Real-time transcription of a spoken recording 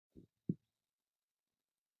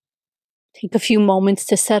Take a few moments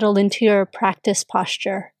to settle into your practice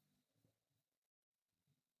posture,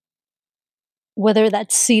 whether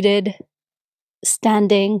that's seated,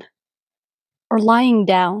 standing, or lying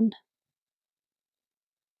down.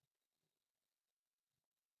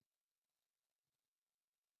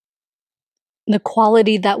 The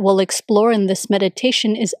quality that we'll explore in this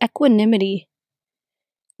meditation is equanimity,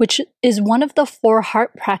 which is one of the 4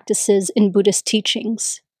 heart practices in Buddhist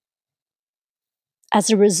teachings. As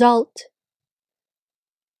a result,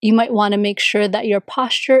 you might want to make sure that your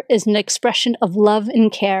posture is an expression of love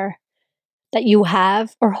and care that you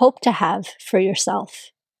have or hope to have for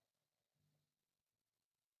yourself.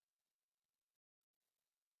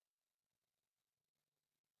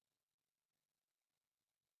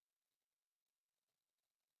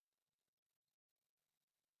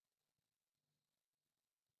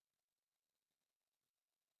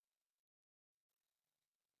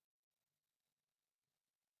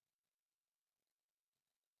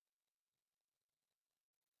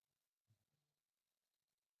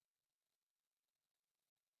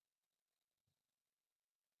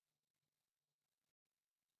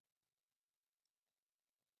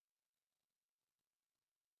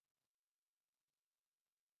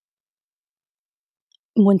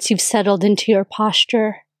 Once you've settled into your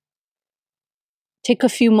posture, take a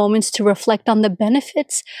few moments to reflect on the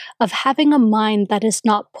benefits of having a mind that is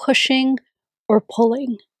not pushing or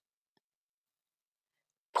pulling.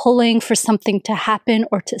 Pulling for something to happen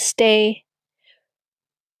or to stay,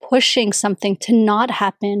 pushing something to not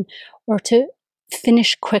happen or to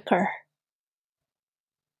finish quicker.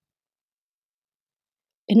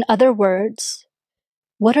 In other words,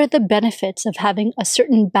 what are the benefits of having a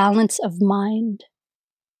certain balance of mind?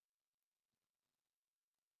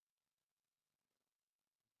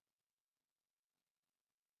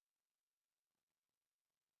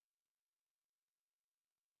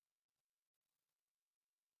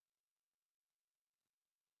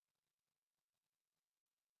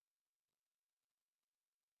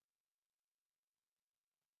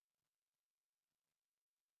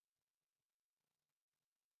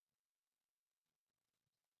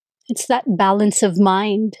 It's that balance of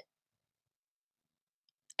mind,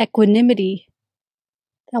 equanimity,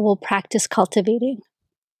 that we'll practice cultivating.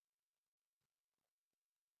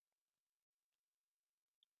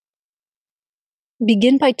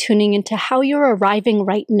 Begin by tuning into how you're arriving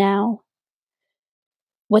right now.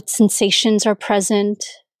 What sensations are present,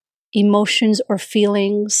 emotions or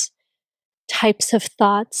feelings, types of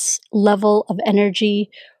thoughts, level of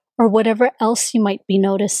energy, or whatever else you might be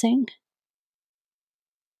noticing.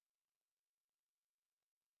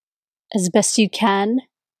 As best you can,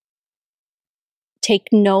 take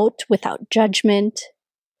note without judgment,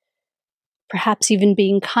 perhaps even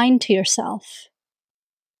being kind to yourself.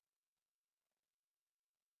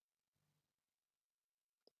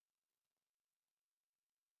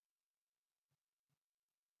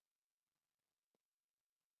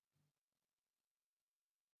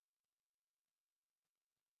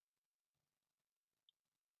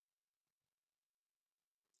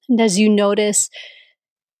 And as you notice,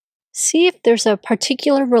 see if there's a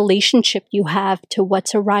particular relationship you have to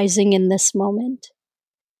what's arising in this moment.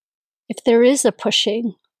 If there is a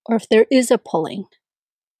pushing or if there is a pulling.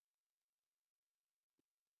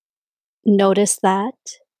 Notice that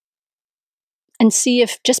and see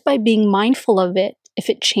if just by being mindful of it, if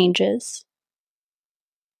it changes.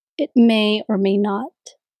 It may or may not.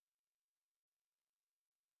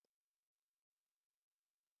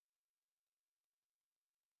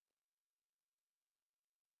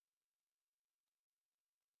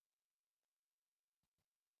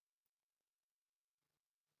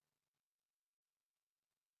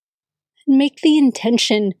 And make the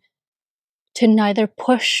intention to neither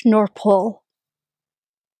push nor pull.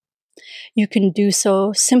 You can do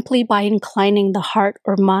so simply by inclining the heart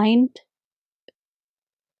or mind,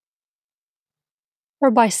 or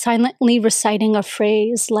by silently reciting a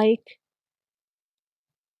phrase like,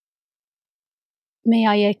 "May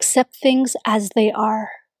I accept things as they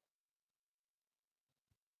are,"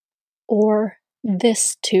 or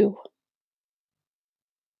 "this too."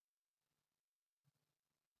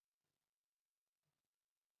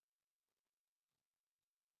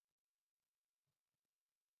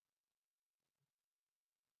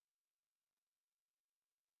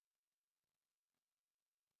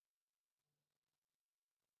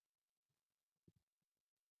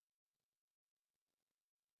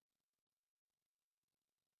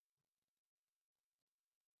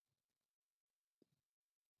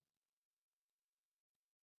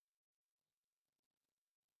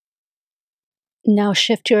 Now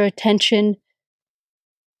shift your attention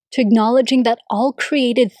to acknowledging that all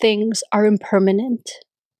created things are impermanent,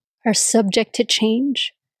 are subject to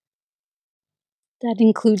change. That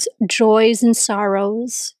includes joys and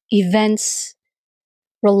sorrows, events,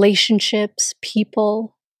 relationships,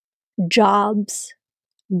 people, jobs,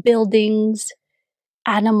 buildings,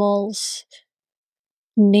 animals,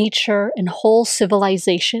 nature, and whole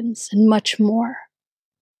civilizations, and much more.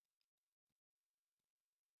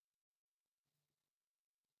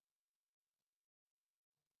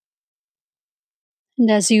 And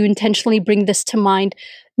as you intentionally bring this to mind,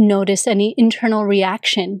 notice any internal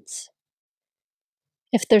reactions.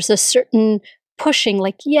 If there's a certain pushing,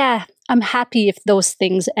 like, yeah, I'm happy if those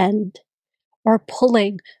things end, or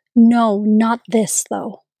pulling, no, not this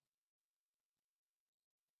though.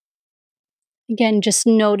 Again, just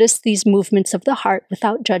notice these movements of the heart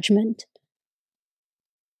without judgment.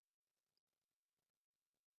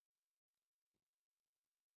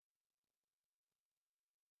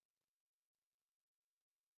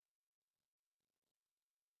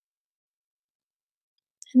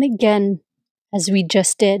 And again, as we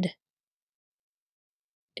just did,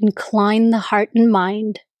 incline the heart and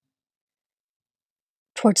mind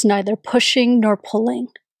towards neither pushing nor pulling,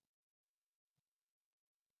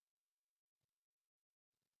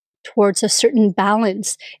 towards a certain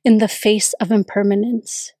balance in the face of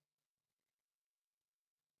impermanence.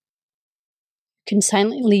 You can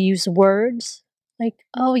silently use words like,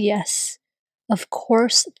 oh yes, of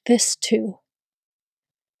course, this too.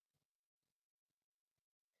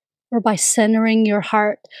 Or by centering your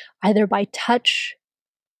heart, either by touch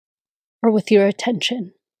or with your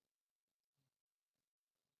attention.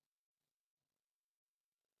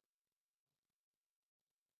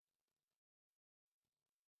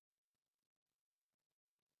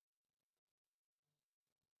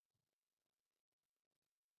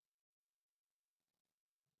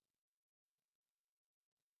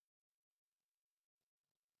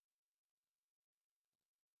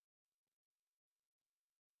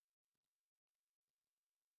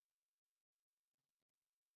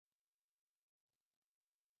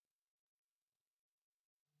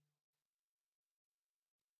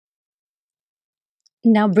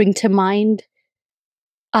 Now bring to mind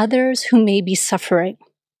others who may be suffering,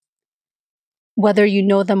 whether you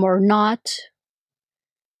know them or not,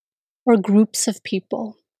 or groups of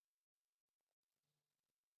people.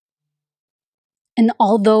 And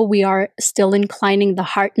although we are still inclining the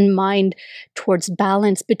heart and mind towards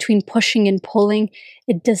balance between pushing and pulling,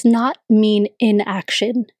 it does not mean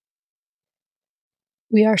inaction.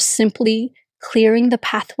 We are simply clearing the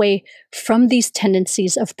pathway from these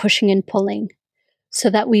tendencies of pushing and pulling so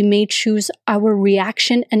that we may choose our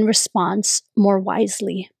reaction and response more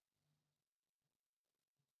wisely.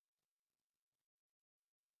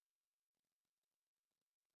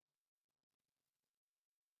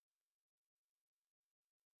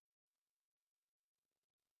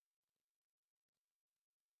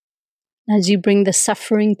 As you bring the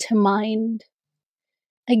suffering to mind,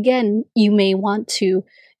 again, you may want to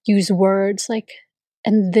use words like,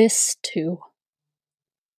 and this too.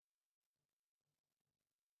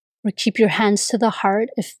 Or keep your hands to the heart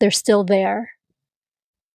if they're still there.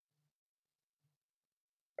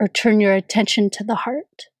 Or turn your attention to the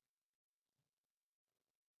heart.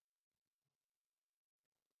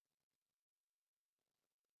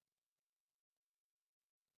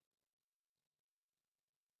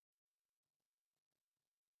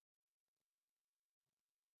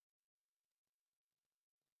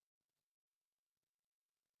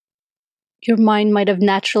 Your mind might have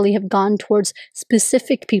naturally have gone towards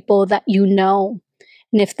specific people that you know.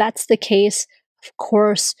 And if that's the case, of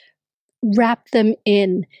course, wrap them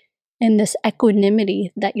in this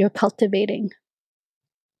equanimity that you're cultivating.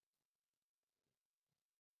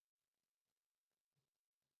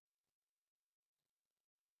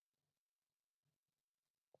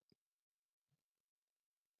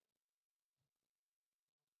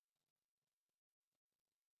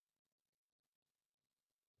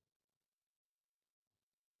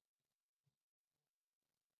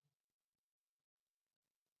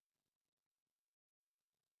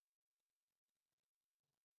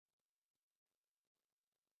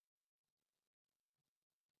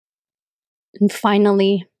 And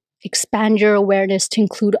finally, expand your awareness to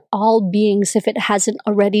include all beings if it hasn't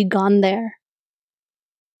already gone there.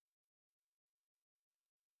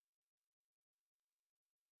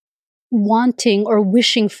 Wanting or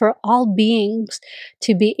wishing for all beings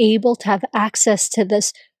to be able to have access to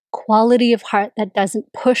this quality of heart that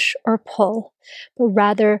doesn't push or pull, but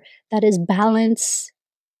rather that is balance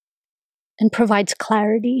and provides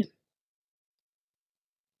clarity.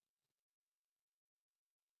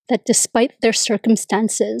 that despite their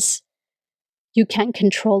circumstances, you can't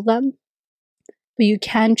control them, but you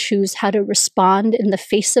can choose how to respond in the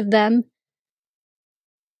face of them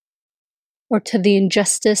or to the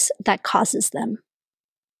injustice that causes them.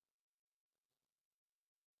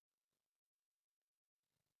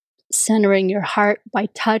 Centering your heart by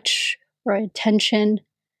touch or attention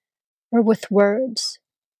or with words,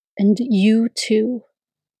 and you too,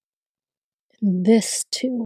 and this too.